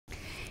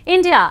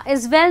India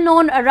is well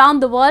known around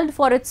the world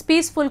for its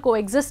peaceful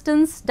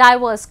coexistence,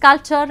 diverse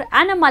culture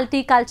and a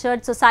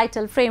multicultural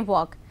societal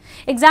framework.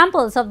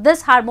 Examples of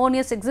this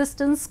harmonious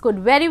existence could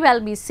very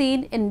well be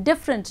seen in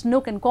different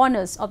nook and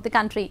corners of the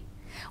country.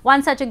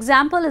 One such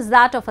example is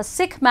that of a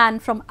Sikh man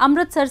from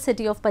Amritsar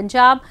city of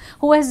Punjab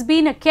who has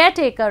been a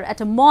caretaker at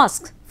a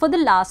mosque for the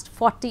last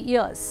 40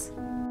 years.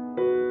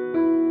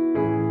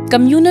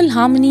 Communal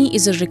harmony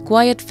is a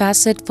required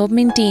facet for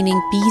maintaining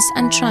peace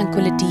and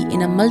tranquility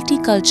in a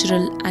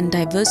multicultural and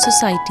diverse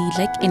society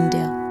like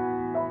India.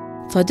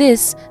 For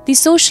this, the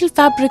social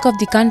fabric of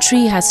the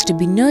country has to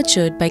be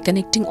nurtured by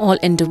connecting all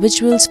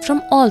individuals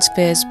from all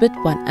spheres with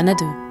one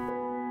another.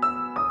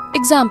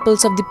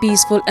 Examples of the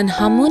peaceful and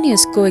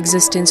harmonious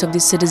coexistence of the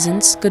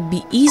citizens could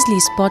be easily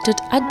spotted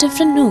at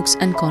different nooks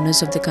and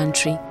corners of the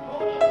country.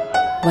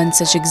 One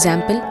such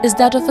example is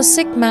that of a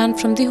Sikh man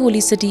from the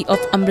holy city of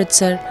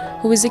Amritsar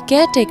who is a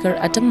caretaker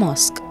at a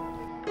mosque.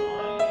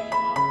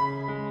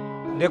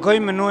 देखो जी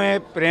मैनू ये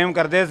प्रेम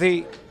करते सी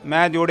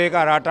मैं जोड़े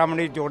घर आटा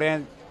मंडी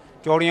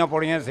चौड़ियां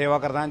पौड़ियां सेवा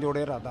करदा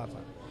जोड़े रहता था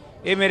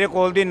ये मेरे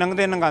कोल दी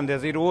लंघदे लंघांदे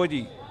सी रोज़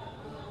ही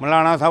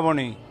मलाना साहब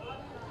होनी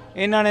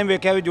इन्हां ने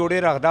वेख्या भी जोड़े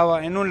रखदा वा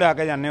इनू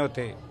लैके जाने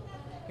उत्थे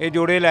ये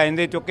जोड़े लै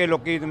जांदे चुक के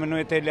लोकी मैनू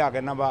इत्थे लिया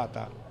के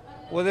नभाता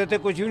उहदे ते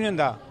कुछ भी नहीं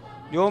हुंदा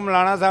जो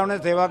मलाना साहब ने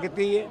सेवा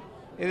कीती है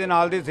ਇਹਦੇ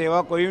ਨਾਲ ਦੀ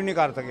सेवा कोई भी नहीं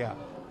कर सकिया।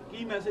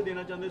 ਕੀ ਮੈਸੇਜ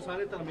ਦੇਣਾ ਚਾਹੁੰਦੇ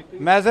ਸਾਰੇ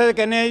ਧਾਰਮਿਕ ਮੈਸੇਜ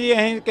ਕਹਿੰਦੇ ਜੀ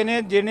ਅਸੀਂ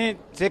ਕਹਿੰਦੇ ਜਿਹਨੇ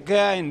ਸਿੱਖ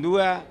ਹੈ ਹਿੰਦੂ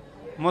ਹੈ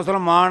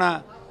ਮੁਸਲਮਾਨ ਹੈ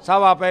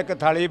ਸਭ ਆਪਾਂ ਇੱਕ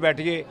ਥਾਲੀ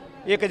ਬੈਠੀਏ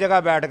ਇੱਕ ਜਗ੍ਹਾ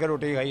ਬੈਠ ਕੇ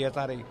ਰੋਟੀ ਖਾਈਏ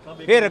ਸਾਰੇ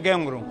ਫਿਰ ਅੱਗੇ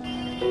ਵਾਂਗੂ।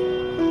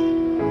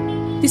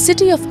 The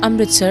city of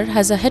Amritsar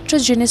has a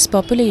heterogeneous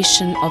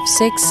population of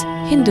Sikhs,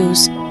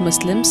 Hindus,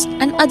 Muslims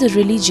and other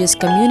religious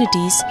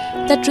communities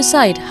that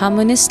reside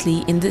harmoniously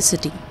in the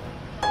city.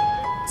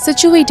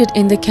 Situated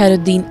in the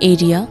Khairuddin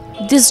area,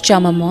 this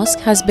Jama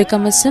Mosque has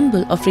become a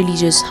symbol of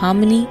religious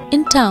harmony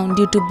in town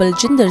due to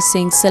Baljinder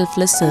Singh's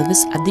selfless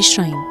service at the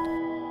shrine.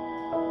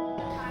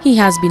 He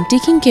has been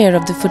taking care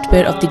of the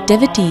footwear of the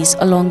devotees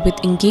along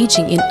with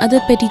engaging in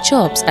other petty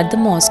jobs at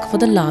the mosque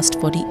for the last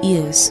 40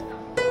 years.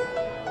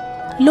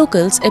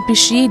 Locals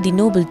appreciate the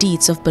noble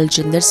deeds of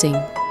Baljinder Singh.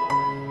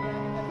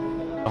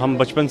 हम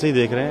बचपन से ही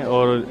देख रहे हैं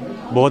और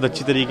बहुत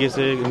अच्छी तरीके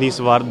से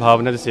निस्वार्थ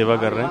भावना से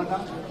सेवा कर रहे हैं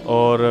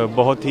और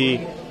बहुत ही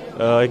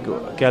एक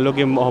कह लो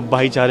कि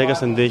भाईचारे का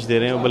संदेश दे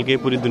रहे हैं बल्कि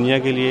पूरी दुनिया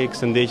के लिए एक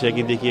संदेश है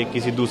कि देखिए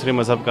किसी दूसरे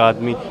मज़हब का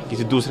आदमी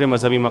किसी दूसरे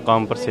मजहबी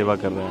मकाम पर सेवा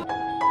कर रहे हैं।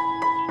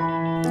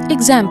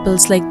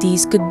 Examples like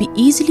these could be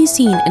easily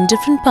seen in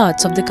different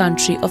parts of the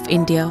country of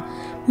India,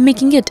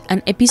 making it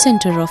an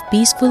epicenter of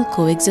peaceful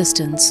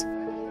coexistence.